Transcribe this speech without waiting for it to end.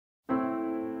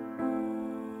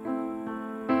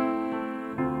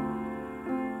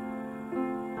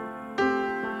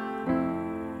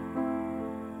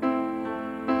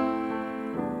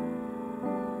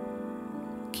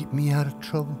keep me out of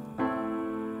trouble?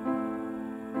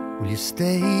 Will you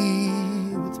stay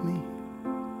with me?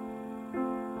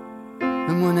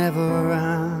 And whenever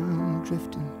I'm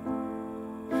drifting,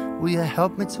 will you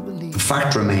help me to believe? The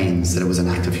fact remains that it was an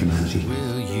act of humanity.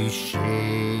 Will you share?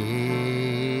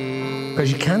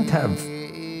 Because you can't have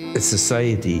a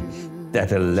society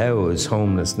that allows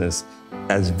homelessness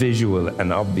as visual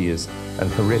and obvious and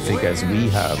horrific as we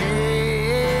have.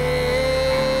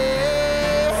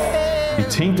 You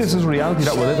think this is reality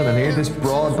that we're living in here, this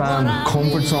broadband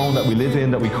comfort zone that we live in,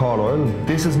 that we call Ireland?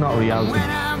 This is not reality.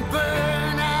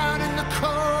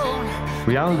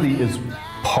 Reality is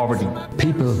poverty.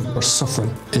 People are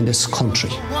suffering in this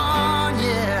country.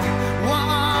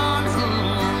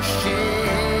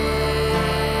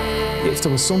 If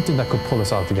there was something that could pull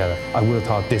us all together, I would have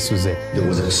thought this was it. There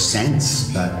was a sense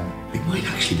that we might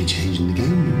actually be changing the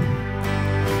game.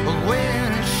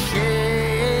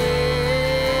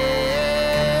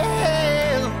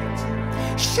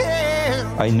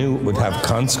 I knew it would have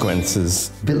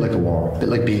consequences. A bit like a war, a bit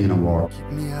like being in a war.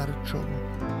 Keep me out of trouble.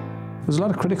 There's a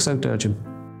lot of critics out there, Jim.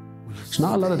 There's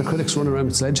not a lot of the critics running around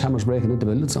with sledgehammers breaking into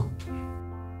buildings, though.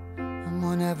 And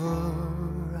whenever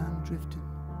I'm drifting,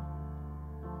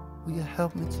 will you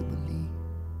help me to believe?